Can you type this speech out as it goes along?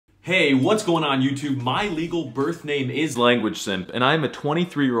Hey, what's going on YouTube? My legal birth name is Language Simp, and I'm a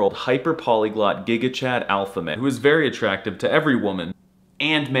 23-year-old hyper-polyglot giga-chad alpha man who is very attractive to every woman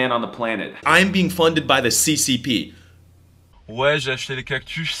and man on the planet. I'm being funded by the CCP. Ouais, j'ai acheté des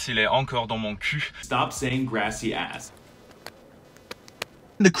cactus, il est encore dans mon cul. Stop saying grassy ass.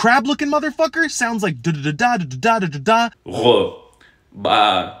 The crab-looking motherfucker sounds like da-da-da-da-da-da-da-da.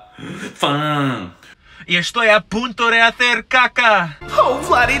 Fan. Y estoy a punto de hacer caca. Oh,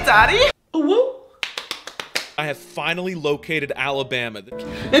 bloody daddy. I have finally located Alabama.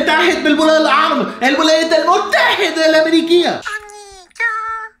 اتحد بالبلاد العرب الولايات المتحدة الأمريكية.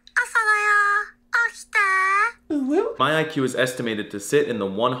 My IQ is estimated to sit in the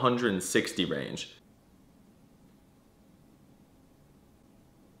 160 range.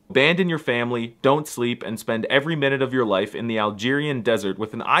 Abandon your family, don't sleep, and spend every minute of your life in the Algerian desert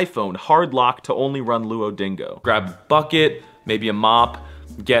with an iPhone hard locked to only run Duolingo. Grab a bucket, maybe a mop,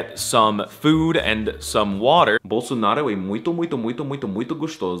 get some food and some water. Bolsonaro é muito, muito, muito, muito, muito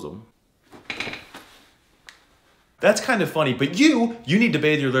gostoso. That's kind of funny, but you need to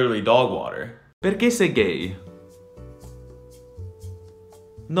bathe your literally dog water. Perché sei gay?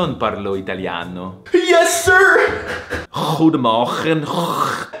 Non parlo italiano. Yes, sir! Goedemorgen.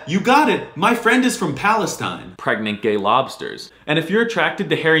 You got it! My friend is from Palestine. Pregnant gay lobsters. And if you're attracted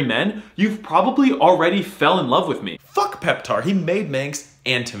to hairy men, you've probably already fell in love with me. Fuck Peptar, he made Manx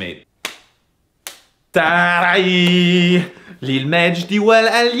and Tomate. Tarai, Lil Majdi wal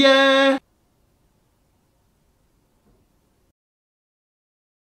Alya.